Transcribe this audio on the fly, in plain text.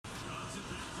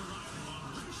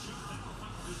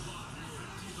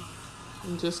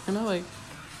I'm just gonna like.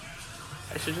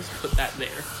 I should just put that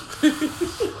there.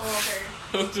 Oh, okay.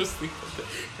 I'll just leave it there.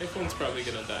 My phone's probably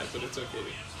gonna die, but it's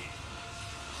okay.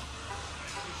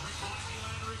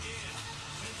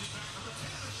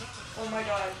 Oh my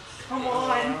god. Come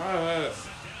on.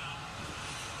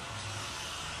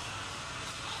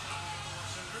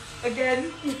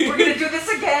 Again? We're gonna do this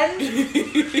again?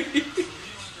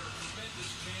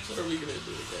 What are we gonna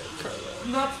do again, Carla?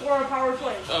 Not for a power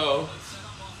play. Oh.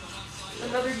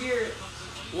 Another gear.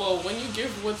 Well, when you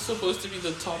give what's supposed to be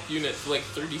the top unit for like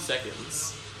 30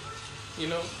 seconds, you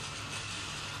know?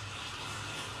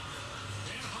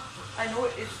 I know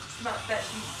it's not that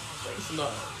deep. Like, It's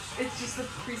not. it's just a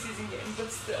preseason game,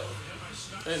 but still.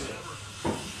 I know.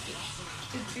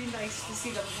 It'd be nice to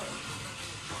see them win.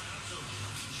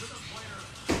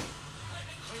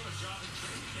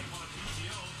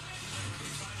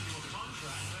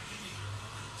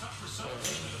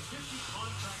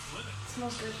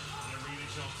 Smells good.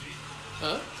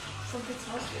 Huh? Something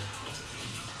smells good.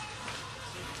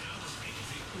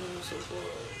 No, so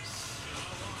close.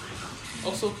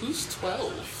 Also, who's 12?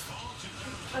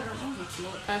 I don't know. It's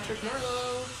not Patrick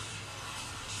Marlowe.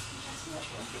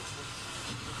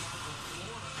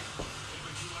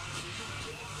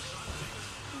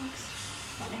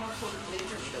 Not more important later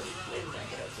for me to lay the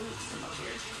blanket out so it's come up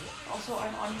here. Also,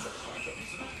 I'm on his blanket.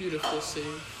 Beautiful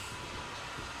save.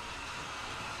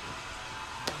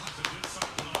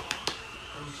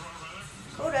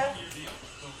 Coda.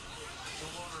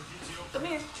 Come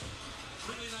here.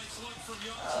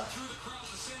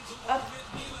 Up.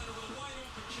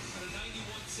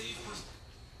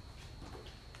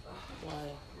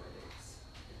 Why?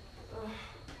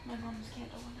 My mom's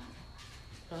candle went out.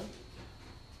 Huh?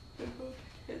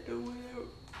 Candle went out.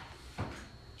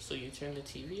 So you turned the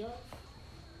TV off?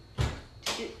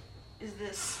 Is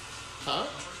this? Huh?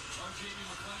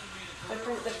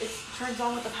 It turns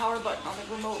on with the power button on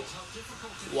the remote.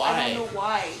 Why? I don't know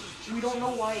why. We don't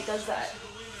know why it does that.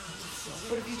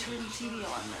 But if you turn the TV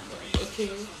on, then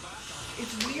Okay.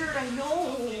 it's weird. I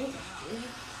know.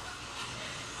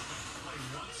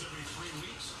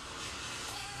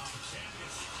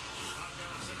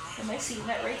 Am I seeing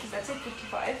that right? Because that's at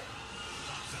 55.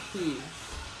 Who?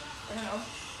 I don't know.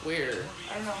 Where?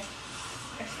 I don't know.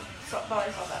 I saw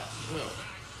that. No.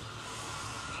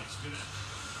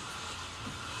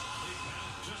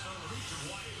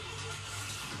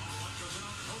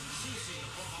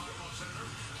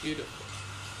 Beautiful.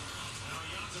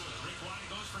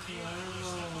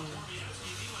 Wow.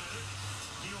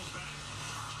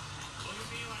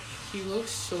 He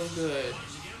looks so good.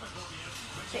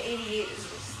 The 88 is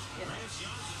just, you know.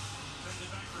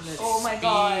 That Oh my speed.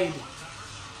 god.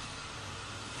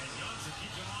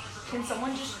 Can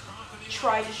someone just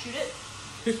try to shoot it?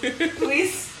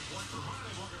 Please?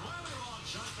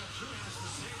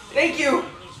 Thank you.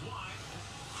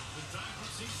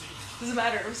 Doesn't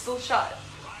matter, it was still a shot.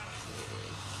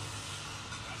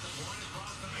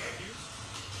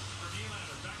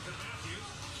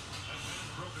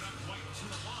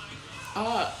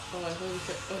 Ah! Oh, I thought he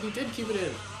kept... Oh, he did keep it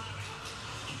in.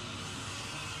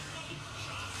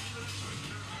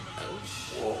 Ouch.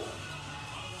 Whoa.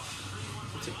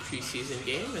 It's a preseason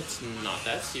game. It's not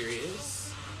that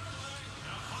serious.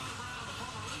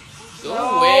 Go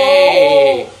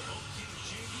away!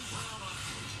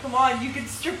 Come on, you can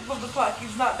strip him of the puck.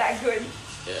 He's not that good.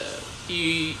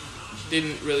 He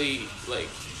didn't really, like...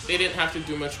 They didn't have to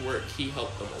do much work. He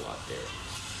helped them a lot there.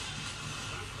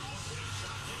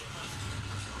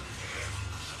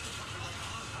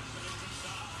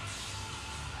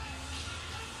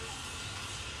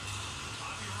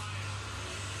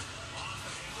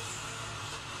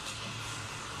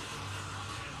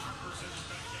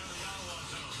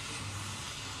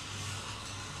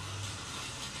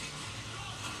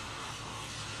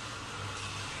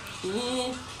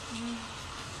 Ooh.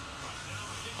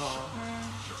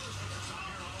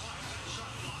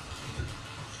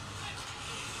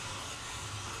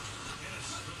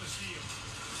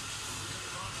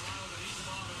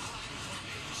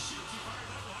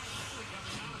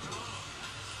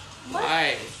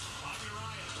 Why?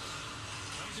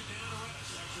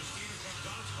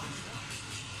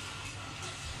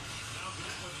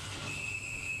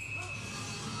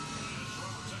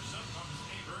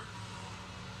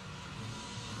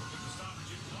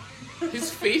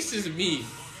 His face is mean.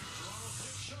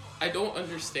 I don't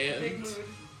understand. Big mood.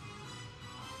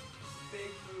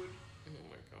 Big mood. Oh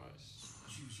my gosh.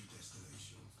 Choose your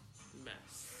destination.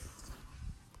 Mess.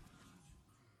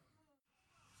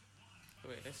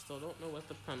 Wait, I still don't know what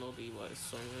the penalty was,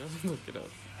 so I'm gonna look it up.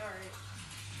 Alright.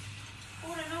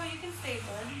 Oh, no, you can stay,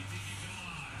 bud.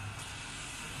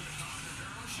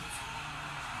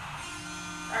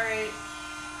 Alright.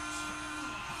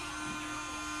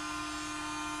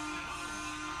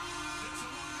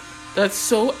 That's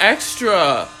so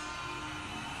extra.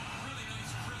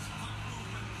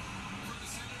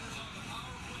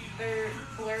 They're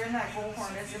blaring that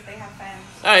bullhorn as if they have fans.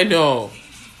 I know.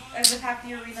 As if half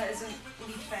the arena isn't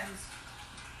Leaf fans.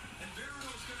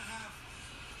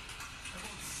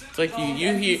 It's like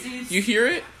you hear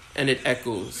it and it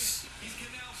echoes.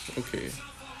 Okay.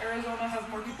 Arizona has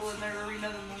more people in their arena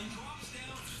than them.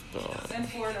 Stop. And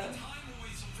Florida.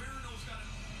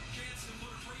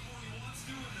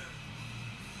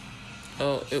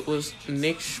 Oh, it was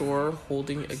Nick Shore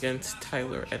holding against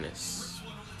Tyler Ennis.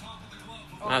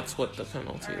 That's what the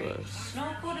penalty was.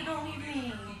 No, Florida, don't leave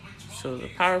me. So the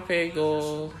power play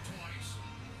goal.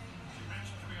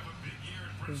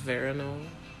 Verano.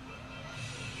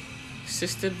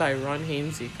 Assisted by Ron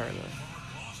Hainsey, Carla.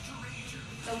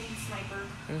 The lead sniper.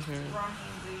 Mm-hmm. Ron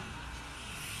Hainsey.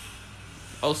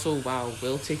 Also, wow,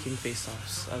 Will taking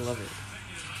face-offs. I love it.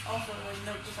 Also, like,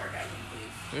 note the sarcasm,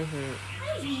 please. Mm-hmm.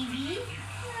 Hi, baby.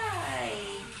 Hi.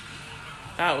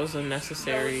 That was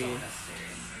unnecessary. That was so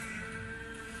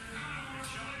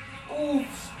unnecessary.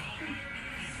 Oof.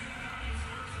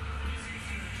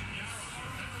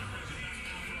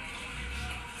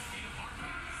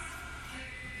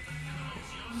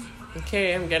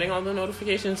 Okay, I'm getting all the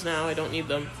notifications now. I don't need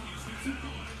them.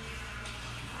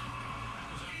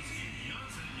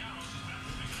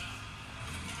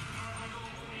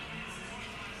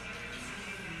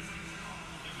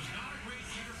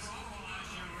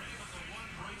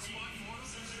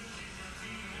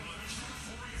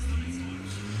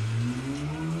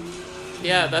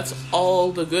 Yeah, that's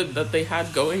all the good that they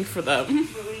had going for them.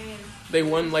 They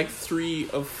won like 3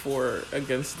 of 4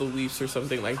 against the Leafs or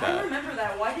something like that. I remember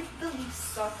that. Why did the Leafs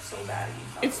suck so bad?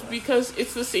 It's because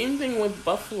it's the same thing with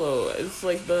Buffalo. It's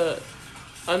like the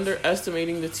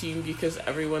underestimating the team because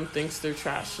everyone thinks they're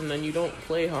trash and then you don't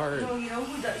play hard. No, you know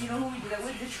who we did that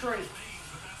with? Detroit.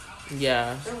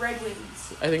 Yeah. The Red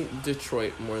Wings. I think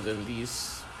Detroit more than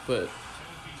these, but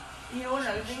you know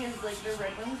another thing is like the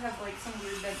Red Wings have like some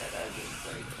weird vendetta against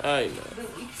like I know.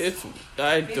 the Leafs. It's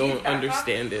I don't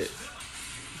understand it.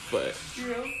 But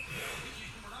true.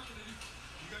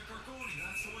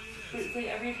 It's like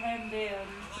every time they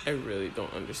I really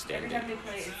don't understand every time it. they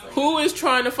play, it's like Who is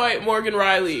trying to fight Morgan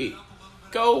Riley?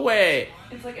 Go away.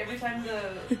 it's like every time the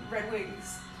Red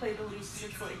Wings play the Leafs,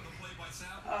 it's like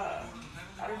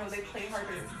I don't know, they play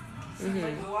harder. So Mm-hmm.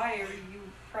 like, why are you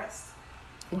pressed?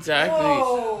 Exactly.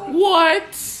 Whoa.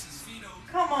 What?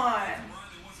 Come on.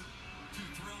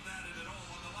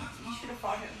 You should have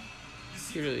fought him.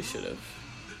 He really should have.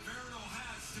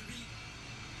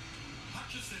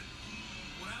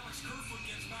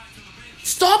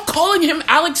 Stop calling him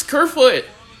Alex Kerfoot.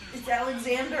 It's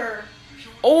Alexander.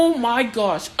 Oh my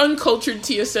gosh. Uncultured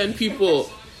TSN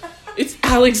people. It's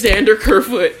Alexander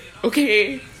Kerfoot.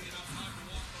 Okay? He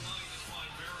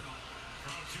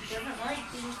doesn't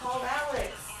like being called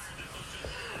Alex.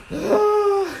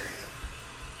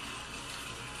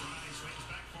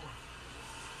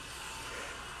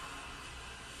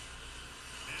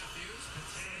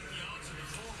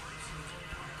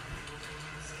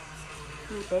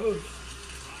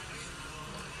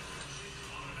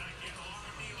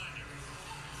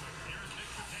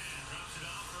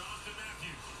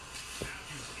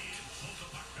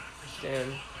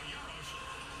 Damn.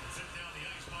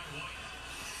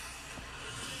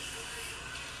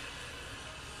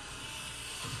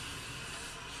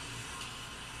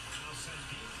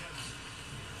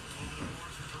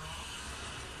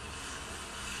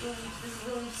 This is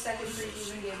Lily's second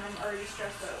preseason game and I'm already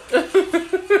stressed out.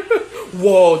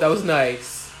 Whoa, that was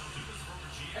nice.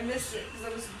 I missed it because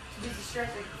I was busy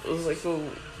stressing. It was like a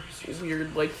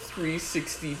weird, like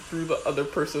 360 through the other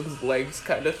person's legs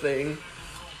kind of thing.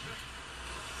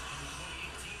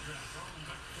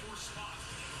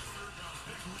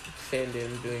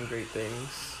 Sandin doing great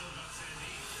things.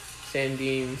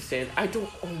 I don't.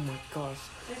 Oh my gosh.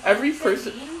 Every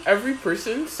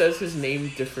person says his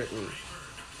name differently.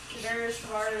 Various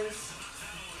tomatoes.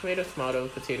 Tomato, tomato,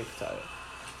 potato, potato.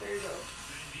 There you go.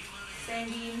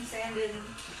 Sandin.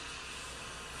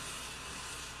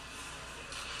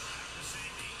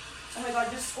 Oh my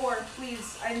god, just score,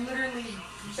 please. I'm literally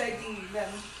begging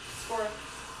them. Score.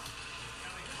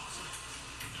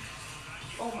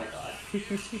 Oh my god.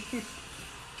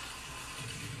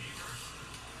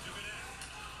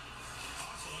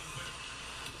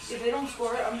 If they don't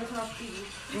score, I'm gonna turn off the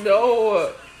TV.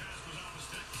 No.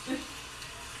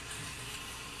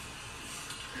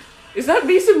 Is that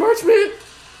Mason Marchment?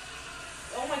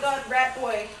 Oh my god, Rat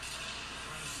Boy.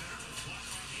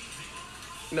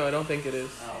 No, I don't think it is.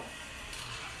 Oh.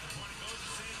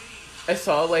 I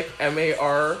saw like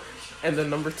MAR and the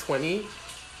number 20,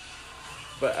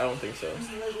 but I don't think so. And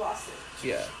he like lost it.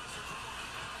 Yeah.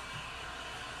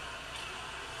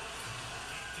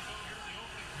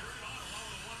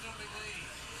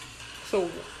 So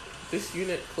this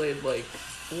unit played like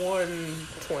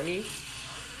 120-ish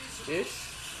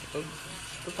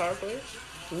of the power play.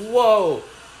 Whoa!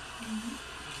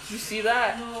 Did you see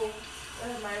that? No. I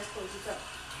had my eyes closed. What's up?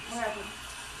 What happened?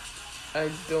 I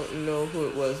don't know who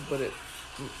it was, but it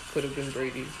could have been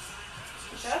Brady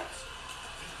Bishop?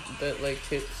 that like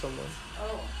hit someone.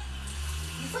 Oh.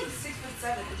 He's like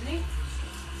 6'7", isn't he?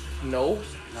 No,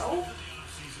 No?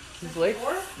 he's like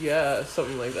 4? yeah,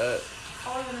 something like that.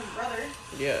 Taller than his brother.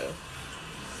 Yeah,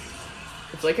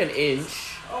 it's like an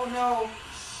inch. Oh no.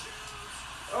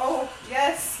 Oh,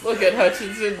 yes. Look at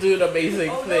Hutchinson doing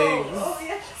amazing Oh things. no. Oh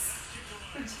yes.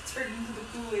 I just turned into the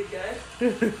Kool-Aid guy.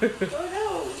 Oh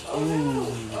no. Oh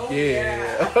no. Oh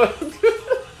Yeah.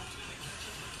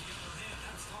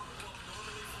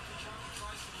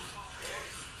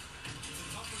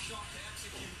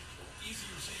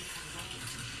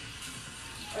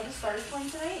 Are the Stars playing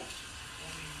tonight?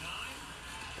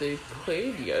 They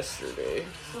played yesterday.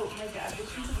 So my dad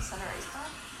gets into the Center Ice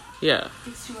Pond. Yeah.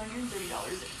 It's $230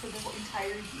 for the whole entire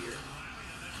year.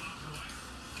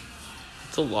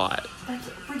 It's a lot. That's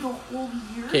for the whole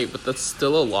year? Okay, but that's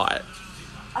still a lot.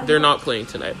 I They're know. not playing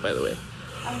tonight, by the way.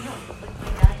 I know, but like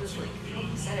my dad was like, when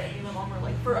he said it, me and my mom were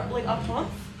like, for like a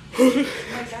month?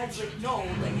 My dad's like, no,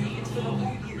 like it's for the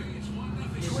whole year.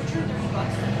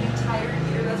 $230 for the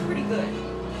entire year. That's pretty good.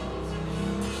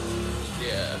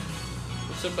 Yeah.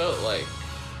 It's about like...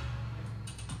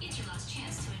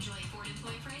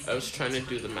 I was trying to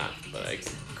do the math, but I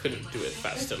couldn't do it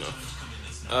fast enough.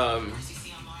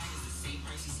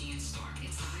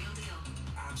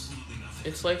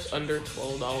 It's like under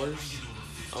 $12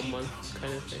 a month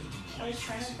kind of thing. I was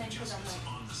trying to think because I'm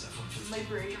like, my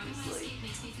brain is like,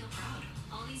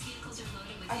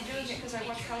 I'm doing it because I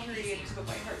watch Calgary games, but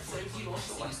my heart says you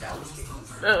also watch Dallas games.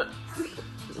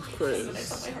 Of So then I course.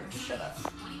 tell my heart to shut up.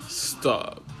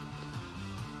 Stop.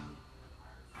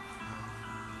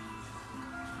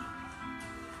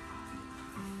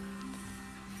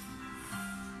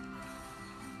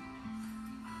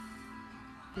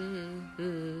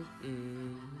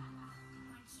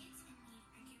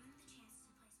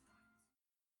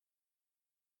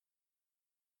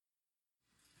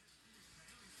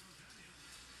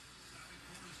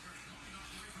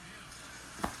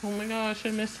 Oh my gosh,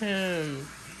 I miss him.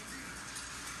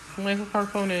 Michael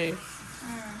Carcone.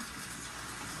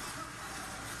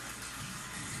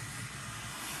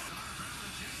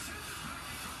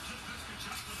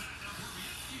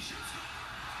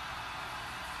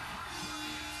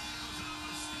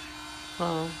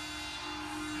 Oh.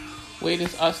 Wait,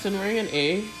 is Austin wearing an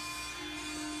A? I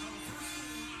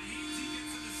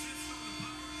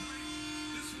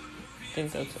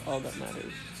think that's all that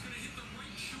matters.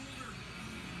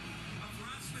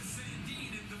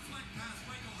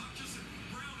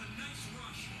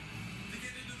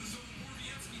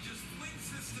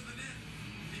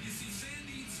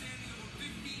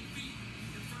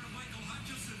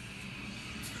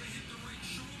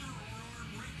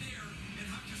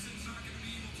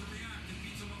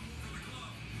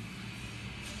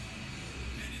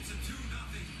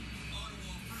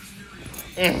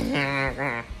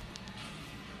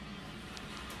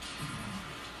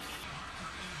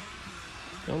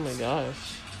 Oh my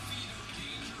gosh.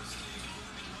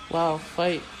 Wow,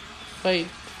 fight. Fight.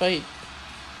 Fight.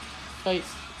 Fight.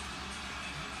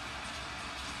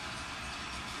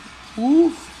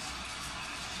 Woo!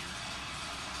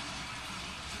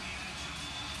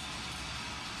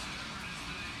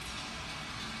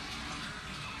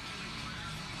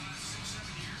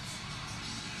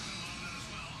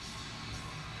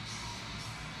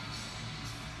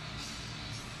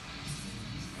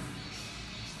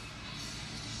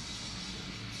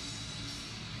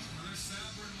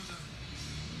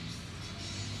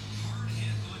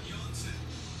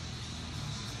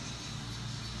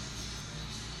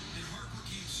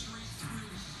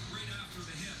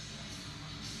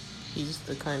 He's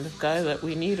the kind of guy that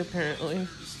we need, apparently.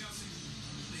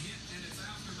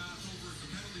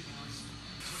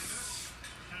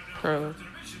 Carla.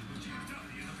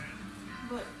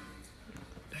 But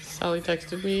Sally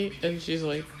texted me, and she's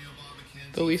like,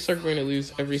 the Leafs are going to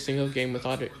lose every single game with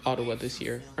Ottawa this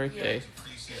year, aren't they?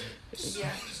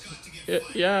 yeah.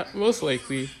 Yeah, most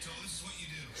likely.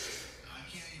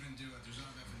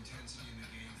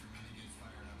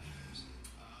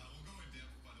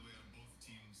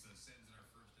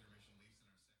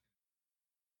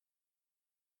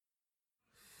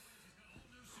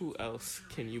 Who else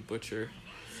can you butcher?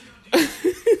 Being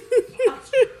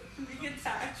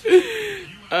attacked.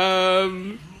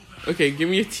 Okay, give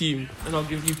me a team, and I'll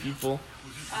give you people.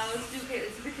 Let's do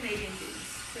the Canadian teams.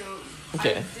 So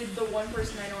Okay. I did the one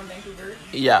person I know in Vancouver.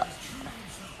 Yeah.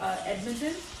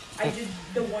 Edmonton. I did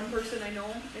the one person I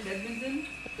know in Edmonton,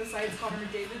 besides Connor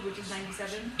McDavid, which is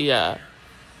 97. Yeah.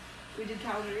 We did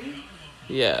Calgary.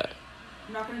 Yeah.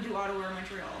 I'm not going to do Ottawa or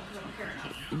Montreal because I don't care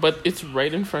enough. But it's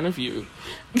right in front of you.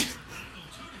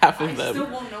 Half of I them. still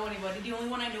won't know anybody. The only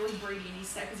one I know is Brady, and he's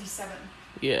 7.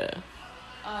 Yeah.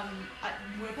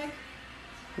 Winnipeg?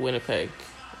 Winnipeg.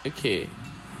 Okay.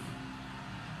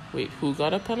 Wait, who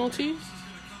got a penalty?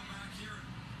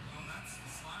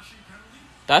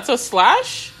 That's a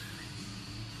slash?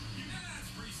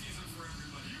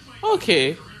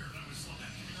 Okay.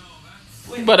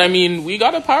 Wait, But I mean, we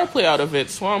got a power play out of it,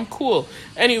 so I'm cool.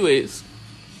 Anyways.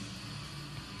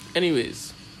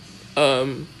 Winnipeg.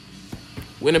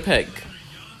 I'm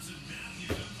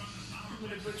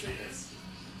going to butcher this.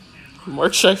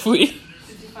 Mark Shifley.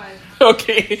 55.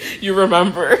 Okay, you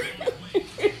remember.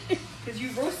 Because you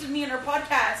roasted me in our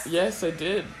podcast. Yes, I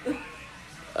did.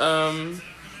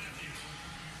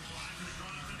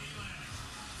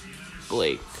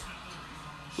 Blake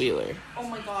Wheeler. Oh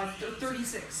my god,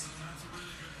 36.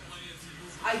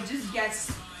 I just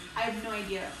guessed. I have no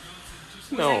idea.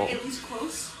 Was No. that at least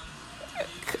close?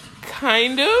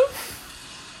 Kind of.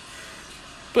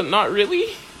 But not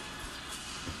really.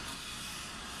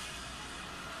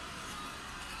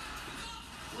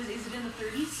 Is it in the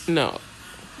 30s? No.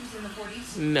 Is it in the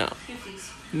 40s? No.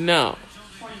 50s? No.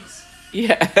 20s?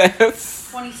 Yes.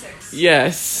 26.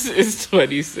 Yes, it's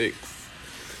 26.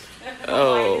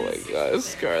 Oh Why my is it gosh,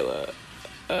 6 Scarla.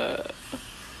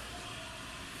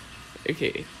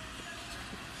 Okay.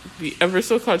 The ever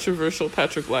so controversial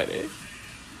Patrick Laine. there?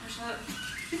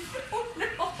 Oh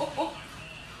no.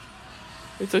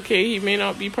 It's okay, he may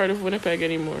not be part of Winnipeg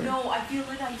anymore. No, I feel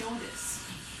like I know this.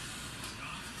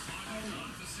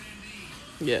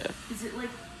 Yeah. Is it like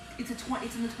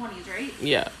it's in the 20s, right?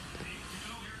 Yeah.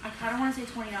 I kind of want to say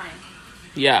 29.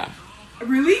 Yeah.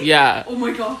 Really? Yeah. Oh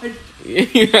my god.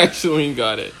 You actually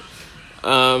got it.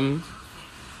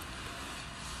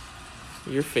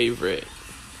 Your favorite.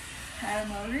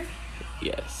 Adam Lowry?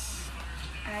 Yes.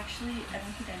 I don't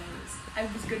think I know this. I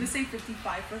was gonna say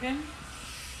 55 for him,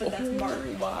 but that's Mark.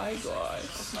 Oh my gosh.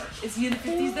 That's Mark. Is he in the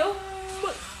 50s though?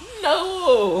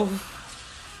 No.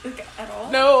 Like, at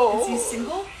all? No. Is he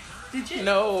single? Digit?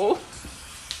 No.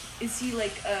 Is he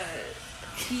like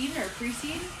teen or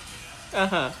preteen?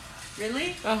 Uh-huh.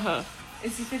 Really? Uh-huh.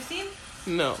 Is he 15?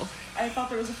 No. I thought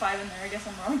there was a 5 in there. I guess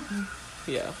I'm wrong.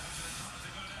 Yeah.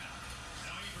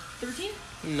 13?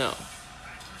 No.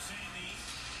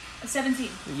 17.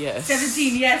 Yes.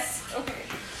 17, yes. Okay.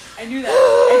 I knew that.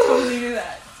 I totally knew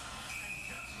that.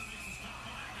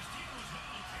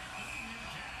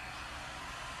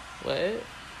 What?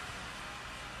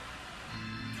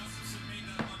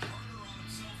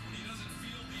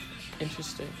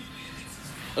 Interesting.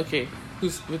 Okay,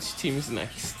 which team is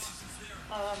next?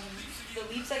 The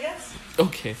Leafs, I guess.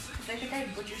 Okay. 'Cause I think I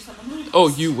butchered some of them. Oh,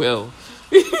 you will.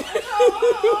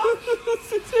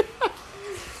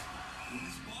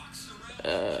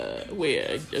 Wait,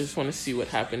 I just want to see what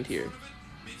happened here.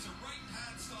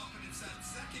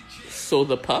 So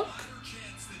the puck?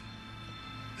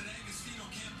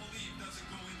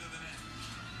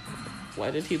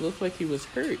 Why did he look like he was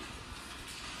hurt?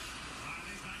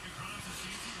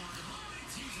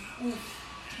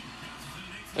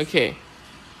 Okay.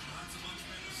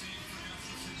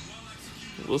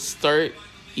 We'll start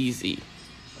easy.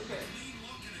 Okay.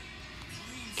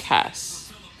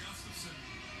 Cass.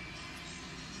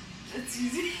 It's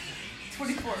easy.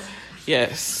 24.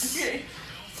 Yes. Okay.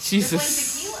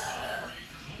 Jesus. They're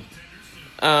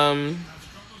playing tequila.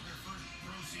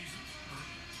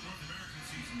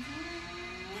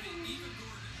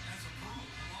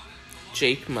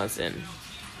 Jake Muzzin.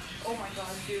 Oh my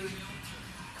god, dude.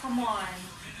 Come on.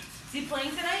 Is he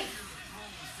playing tonight?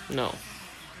 No.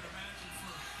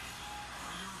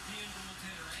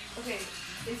 Okay.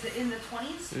 Is it in the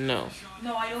 20s? No.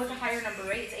 No, I know it's a higher number,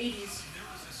 right? It's 80s.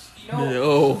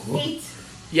 No. 8.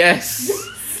 Yes.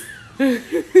 I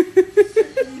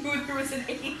knew there was an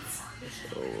 8.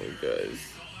 Oh my gosh.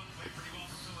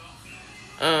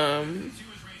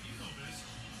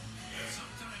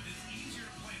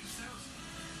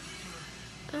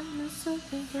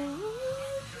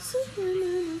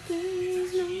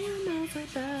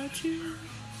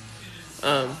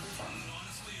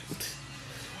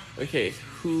 Okay,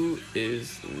 who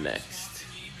is next?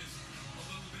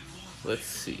 Let's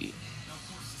see.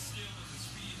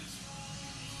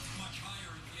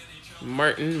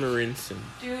 Martin Marinson.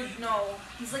 Dude, no.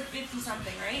 He's like 50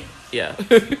 something, right? Yeah.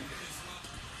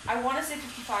 I want to say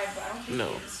 55, but I don't think No.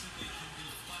 he is.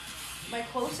 Am I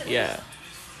close at Yeah.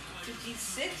 least?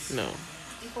 56? No.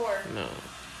 54? No.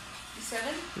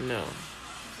 57? No.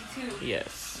 52?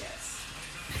 Yes. Yes.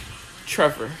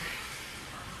 Trevor.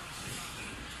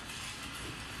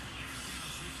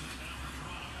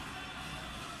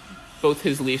 Both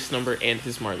his Leafs number and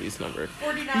his Marlies number.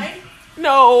 49?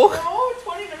 No. No,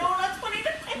 20. No, not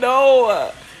 29.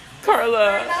 No.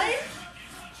 Carla.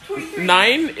 39? 23?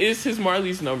 9 is his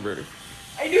Marlies number.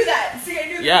 I knew that. See, I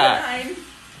knew Yeah. that. 9.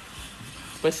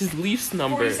 But his Leafs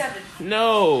number. 47.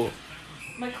 No.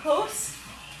 Am I close?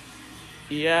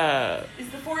 Yeah.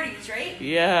 It's the 40s, right?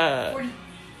 Yeah. 40.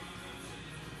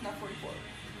 Not 44.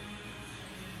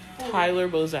 40. Tyler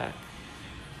Bozak.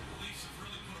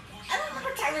 I don't remember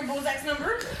Tyler Bozak's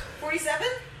number. 47?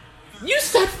 You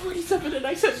said 47 and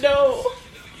I said no.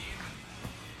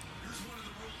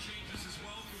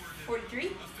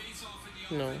 43?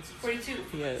 No. 42?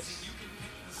 Yes.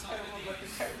 I don't know what the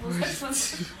Tyler Bozak's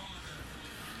number.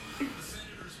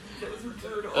 That was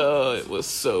brutal. Oh, it was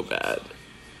so bad.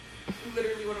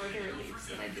 Literally one of my favorite leagues,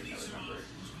 and I didn't know his number.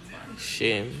 It's fine.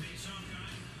 Shame.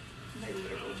 My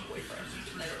literal boyfriend,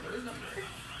 and I don't know his number.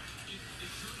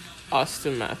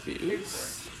 Austin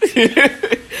Matthews.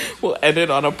 We'll end it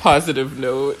on a positive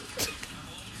note.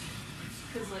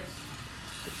 Because, like,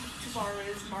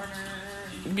 Tavares, Marner,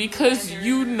 and Because Nylander,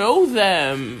 you know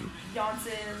them.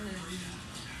 Johnson,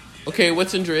 and Okay,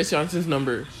 what's Andreas Johnson's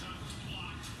number?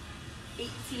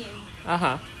 18.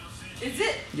 Uh-huh. Is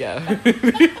it? Yeah.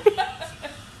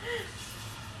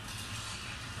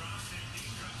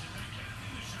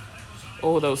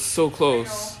 Oh, that was so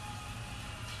close.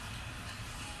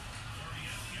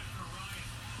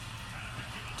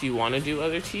 Do you want to do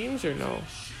other teams or no?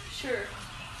 Sure.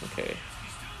 Okay.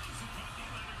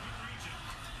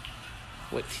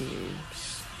 What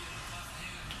teams?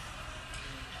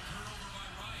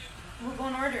 We'll go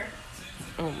in order.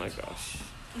 Oh my gosh.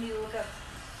 You need to look up.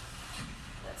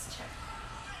 Let's check.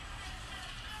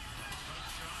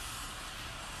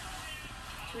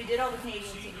 So we did all the Canadian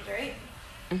teams, right?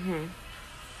 Mm-hmm.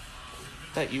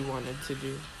 That you wanted to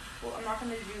do. Well, I'm not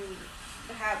going to do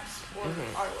the Habs or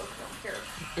Mhm. Ottawa because I don't care.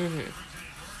 Mm-hmm.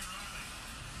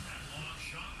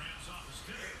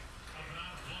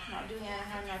 Not doing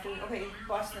Anaheim, not doing... Okay,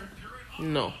 Boston.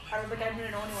 No. I don't think I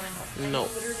didn't know anyone in Boston. No. I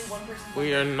know literally one person.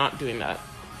 We are not doing that.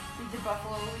 We did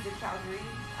Buffalo, we did Calgary.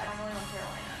 I don't know anyone in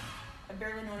Carolina. I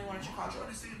barely know anyone in Chicago.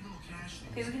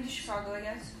 Okay, we can do Chicago, I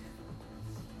guess.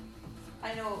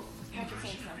 I know Patrick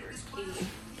Kane's number. 88.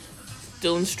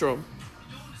 Dylan Strome.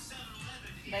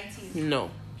 19. No.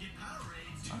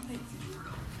 Oh, 19.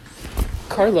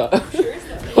 Carla. Sure is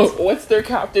that 19. What's their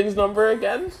captain's number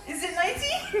again? Is it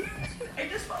 19? I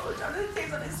just followed Jonathan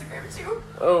Taves on Instagram too.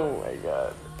 Oh my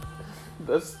god.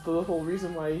 That's the whole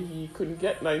reason why he couldn't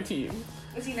get 19.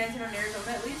 Was he 19 on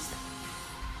Arizona at least?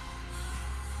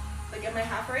 Like, am I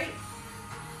half right?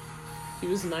 He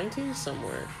was 19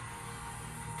 somewhere.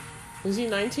 Was he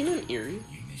 19 in Erie?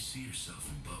 You may see yourself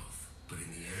in both, but in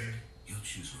the end, you'll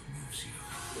choose what moves you.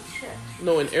 Let's check.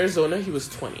 No, in Arizona he was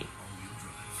 20.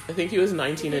 I think he was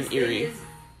 19 in His Erie. thing is-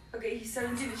 okay, he's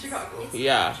 17 in Chicago.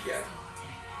 Yeah, Yeah.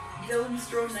 Dylan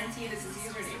Strome 19 is his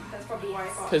username. That's probably why I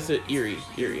thought. because it Erie.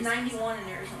 91 in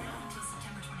Arizona.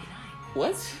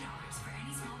 What?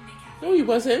 No, he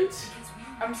wasn't.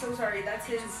 I'm so sorry. That's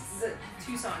his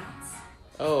Tucson.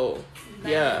 Oh,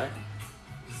 yeah.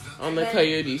 On the And then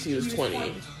Coyotes, he was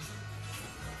 20.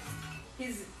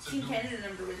 His Team Canada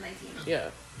number was 19. Yeah.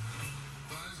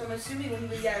 So I'm assuming when he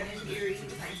was in Erie, he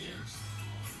was 19.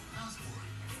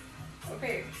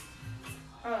 Okay.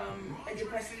 I did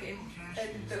Patrick Kane, and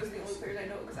those are the only players I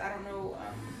know because I don't know.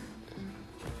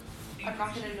 I'm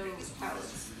not gonna know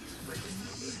Alex.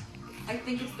 I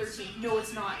think it's 13. No,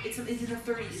 it's not. It's in the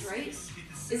 30s, right?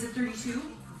 Is it 32?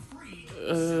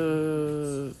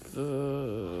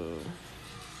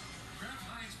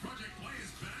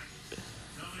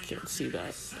 Can't see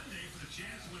that.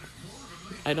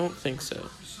 I don't think so.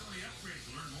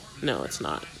 No, it's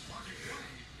not.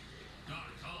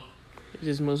 It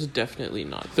is most definitely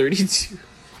not 32. It's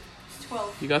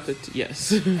 12. You got the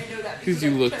yes. I know that Because you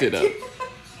I looked it up. checked.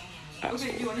 Okay,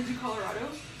 Asshole. do you want to do Colorado?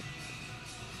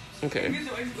 Okay. Even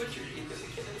though I butchered either the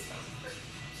kid's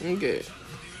number. Okay.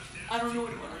 I don't know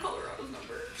anyone on Colorado's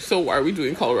number. So why are we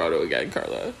doing Colorado again,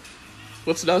 Carla?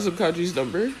 What's Nazem Kadri's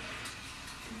number? Did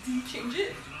he change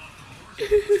it?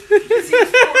 Because he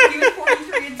was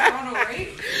 43 in Toronto, right?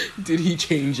 Did he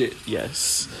change it?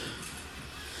 Yes.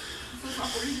 So it's not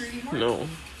 43 anymore? No.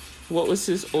 What was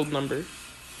his old number?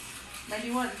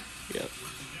 91. Yeah.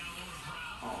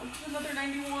 Oh, another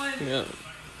 91. Yeah.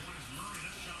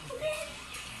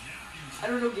 I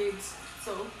don't know Gabe's,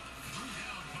 so.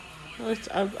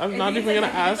 I'm not even gonna I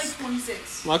think ask. it's like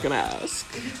 26. I'm not gonna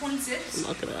ask. Is it 26? I'm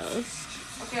not gonna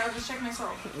ask. Okay, I'll just check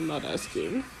myself. I'm not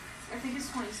asking. I think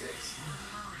it's 26.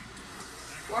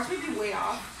 Watch me be way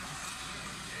off.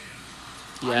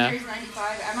 Yeah. Andre's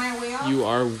 95. Am I way off? You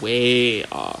are way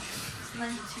off. It's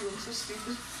 92. I'm so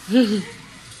stupid.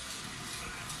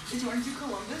 Is yours do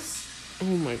Columbus? Oh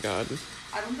my god.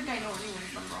 I don't think I know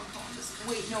anyone's number on Columbus.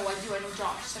 Wait, no, I do. I know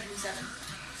Josh, 77.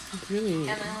 Really?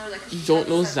 And then we're like, You don't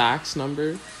know 77. Zach's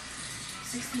number?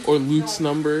 16. Or Luke's No.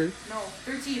 number? No,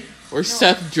 13. Or No.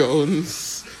 Seth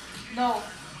Jones? No.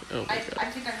 Oh my I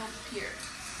god. think I know Pierre.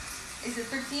 Is it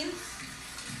 13?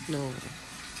 No.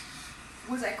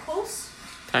 Was I close?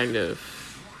 Kind of.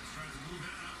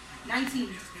 19.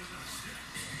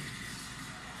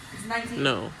 It's 19.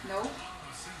 No. No?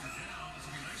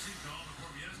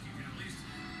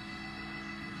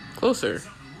 Closer.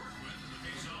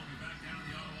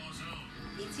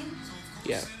 18?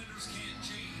 Yeah.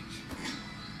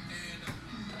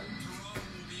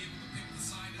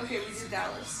 Okay, we did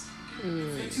Dallas.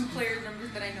 Mm. The two player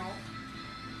numbers that I know.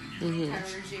 Mm-hmm.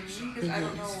 Tyler and Jamie, because I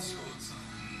don't know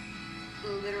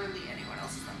literally anyone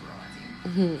else's number on that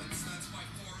team.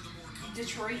 Mm-hmm.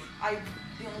 Detroit,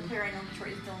 the only player I know in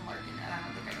Detroit is Dylan Larkin, and I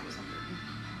don't think I know his number.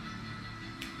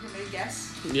 You want me to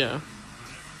guess? Yeah.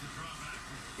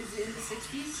 Is it in the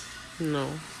 60s? No.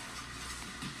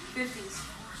 50s?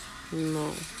 No.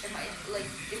 Am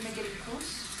I getting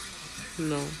close?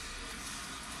 No.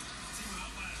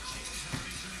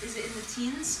 Is it in the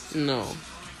teens? No.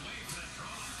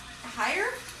 Higher?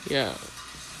 Yeah.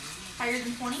 Higher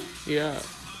than 20? Yeah.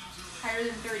 Higher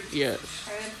than 30? Yes.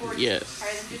 Higher than 40? Yes.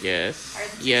 Higher than 50? Yes. Higher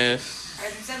than 60? Yes.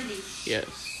 Higher than 70?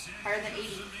 Yes. Higher than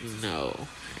 80? No.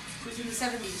 Who's in the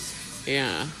 70s?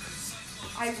 Yeah.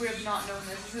 I would have not known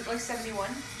this. Is it like 71?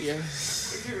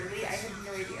 Yes. Is it really? I have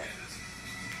no idea.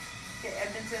 Okay,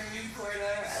 Edmonton, Florida,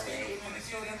 LA,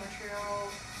 Minnesota, Montreal,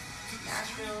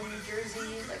 Nashville, New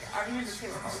Jersey. Like, I don't even know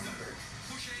Taylor Hall's number.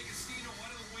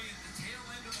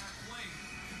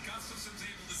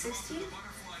 16?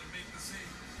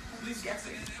 I'm just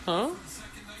guessing. Huh?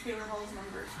 Taylor Hall's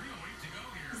number.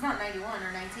 He's not 91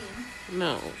 or 19.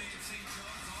 No.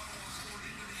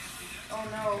 Oh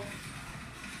no.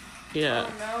 Yeah.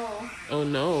 Oh no. Oh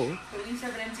no. The Leafs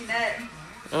have an empty net.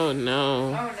 Oh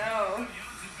no. Oh no.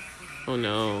 Oh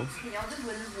no. Can y'all just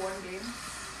win this one game?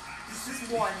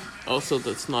 Just one. Also,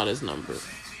 that's not his number.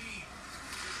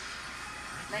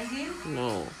 19?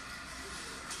 No.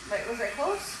 Like, was I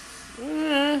close?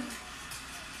 Eh,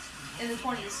 In the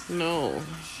 20s. no.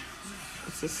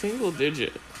 It's a single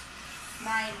digit.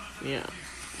 9. Yeah.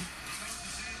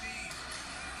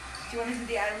 Do you want to do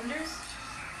the Islanders?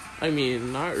 I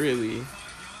mean, not really.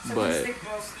 Someone's But, stick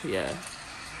broke. yeah.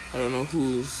 I don't know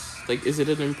who's... Like, is it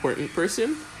an important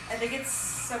person? I think it's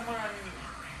someone on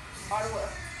Ottawa.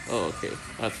 Oh, okay.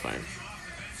 That's fine.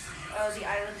 The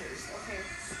Islanders. Okay.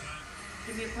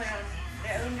 Give me a play on the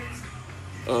Islanders.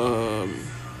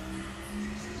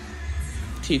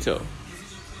 Tito.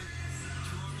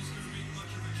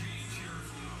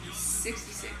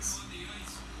 66.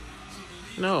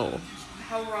 No.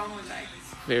 How wrong was I?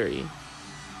 Very.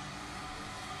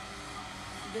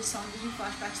 This song gives me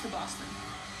flashbacks to Boston.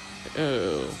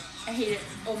 Oh. I hate it.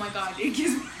 Oh my god. It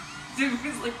gives me... It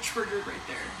was like triggered right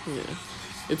there. Yeah.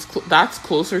 It's that's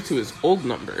closer to his old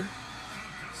number.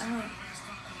 I don't know.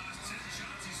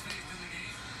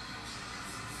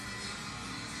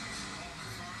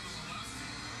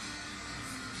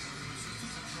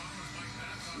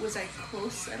 Was I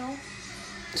close at all?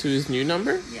 To his new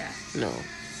number? Yeah. No.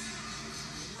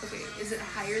 Okay, is it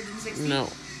higher than 60? No.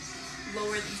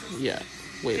 Lower than 60? Yeah.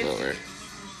 Way 50. lower.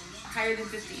 Higher than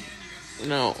 50?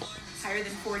 No. Higher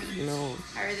than 40? No.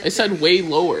 Higher than I said 30? way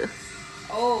lower.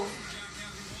 Oh.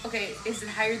 Okay, is it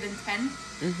higher than 10?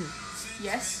 Mm-hmm.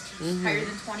 Yes. Mhm. Higher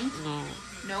than 20? No.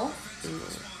 No? No.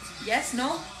 Yes?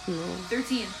 No? No.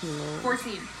 13? No.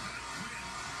 14?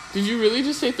 Did you really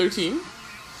just say 13?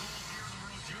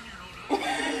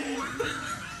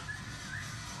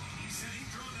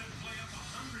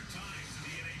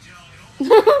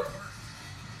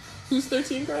 Who's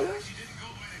 13, Carla?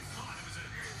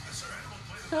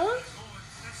 Huh?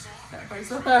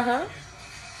 Uh-huh.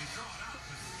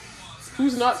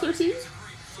 Who's not 13?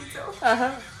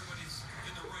 Uh-huh.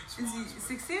 Is he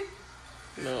 16?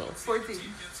 No. 14?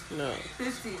 No.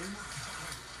 15?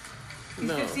 He's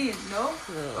No. 15? No?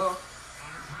 No. Oh.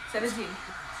 17?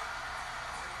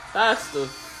 That's the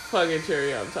fucking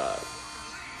cherry on top.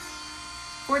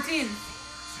 14?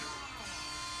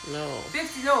 No.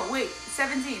 50, no, wait,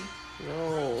 17,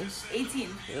 No. 18.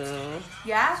 Yeah.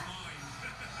 Yeah?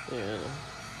 Yeah.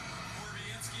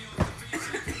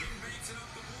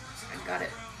 I got it.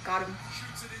 Got him.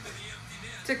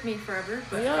 Took me forever,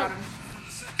 but Yeah. got him.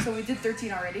 So we did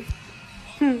 13 already.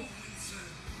 Hmm.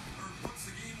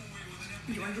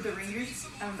 Do you want to do the Rangers?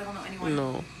 I don't know anyone.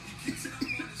 No.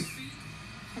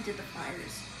 I did the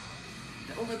Flyers.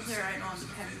 The only player I know on the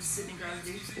Pens is Sidney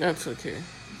Crosby. That's okay.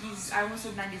 I almost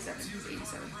said 97. He's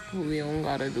 87. We don't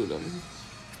gotta do them.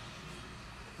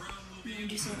 You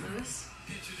do St. Louis?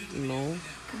 No.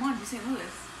 Come on, do St.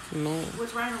 Louis. No.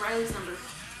 What's Ryan O'Reilly's number?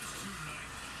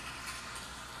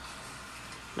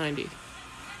 90.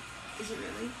 Is it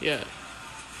really? Yeah.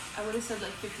 I would have said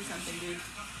like 50 something, dude.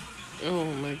 Oh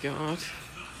my god.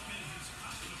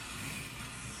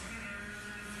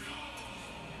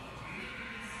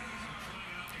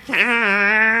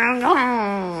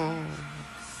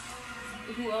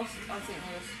 Who else on St.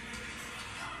 Louis?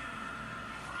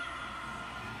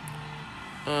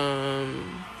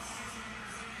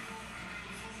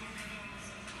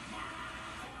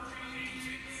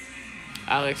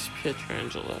 Alex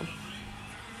Pietrangelo.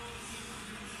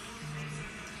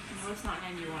 No, it's not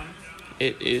 91.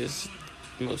 It is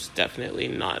most definitely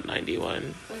not 91.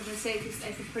 I was gonna say, because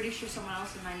I'm pretty sure someone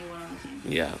else is 91 on the team.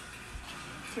 Yeah.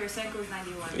 Tarasenko's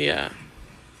 91. Yeah.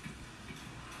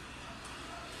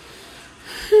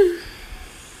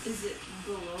 Is it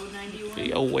below 91?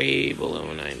 Yeah, way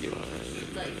below 91.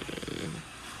 Like,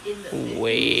 in the 50s?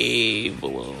 Way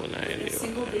below 91. Like a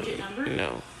single digit number?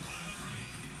 No.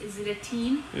 Is it a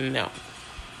team? No.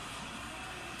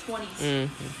 20s.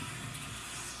 Mm-hmm.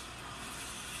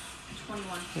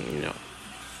 21. No.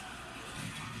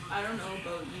 I don't know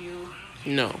about you,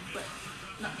 No. but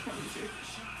not 22.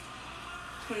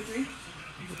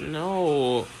 23?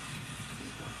 No.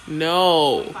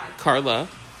 No. 25. Carla.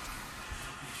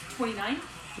 29?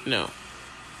 No.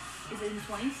 Is it in the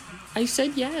 20s? I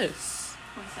said yes.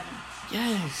 27.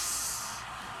 Yes.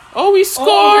 Oh, we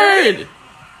scored!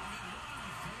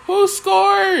 Who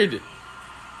scored?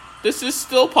 This is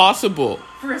still possible.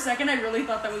 For a second, I really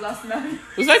thought that was Austin Matthews.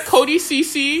 Was that Cody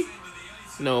CC?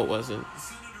 No, it wasn't.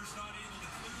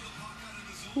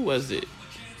 Who was it?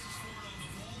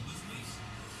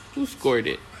 Who scored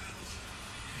it?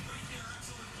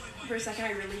 For a second,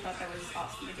 I really thought that was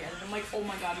Austin again. And I'm like, oh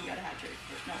my god, he got a hat trick.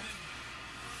 But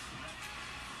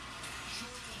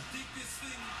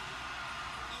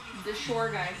no. The Shore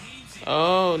guy.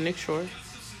 Oh, Nick Shore.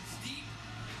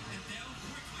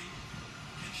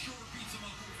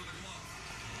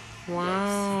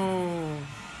 Wow.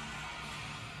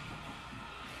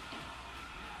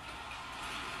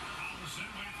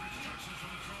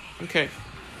 Okay.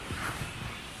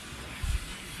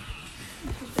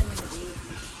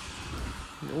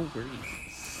 No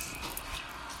worries.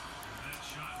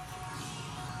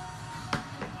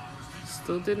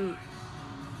 Still didn't.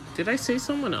 Did I say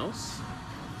someone else?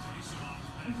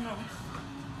 No.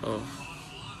 Oh.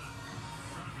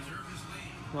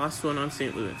 Last one on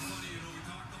St. Louis.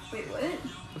 Wait, what?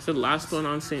 I said last one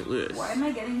on St. Louis. Why am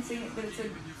I getting saying but it's a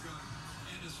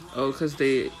Oh, because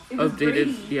they was updated.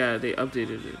 Brady. Yeah, they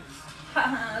updated it.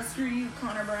 haha, screw you,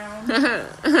 Connor Brown.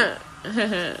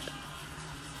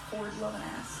 Ford loving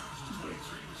ass. Bitch.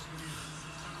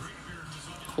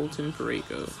 Colton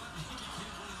Parayko.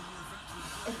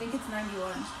 I think it's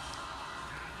 91.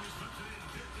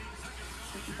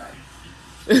 55.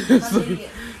 I'm an idiot.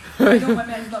 I know my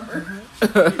man's number.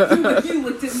 You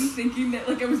looked at me thinking that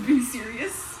like I was being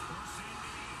serious.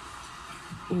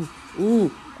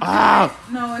 Ooh. Ah!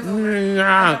 No, it's over. I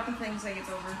Nah. got the thing saying it's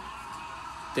over.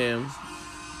 Damn.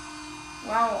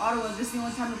 Wow, Ottawa, this is the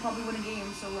only time they probably win a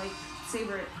game, so like,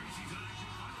 savor it.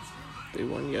 They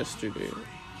won yesterday.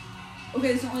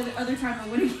 Okay, this is the only other time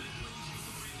we're winning.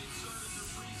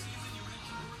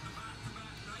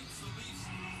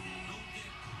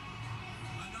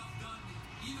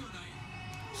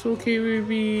 It's okay,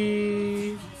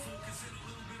 baby.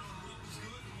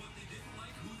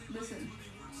 Listen.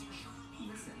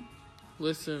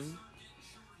 Listen.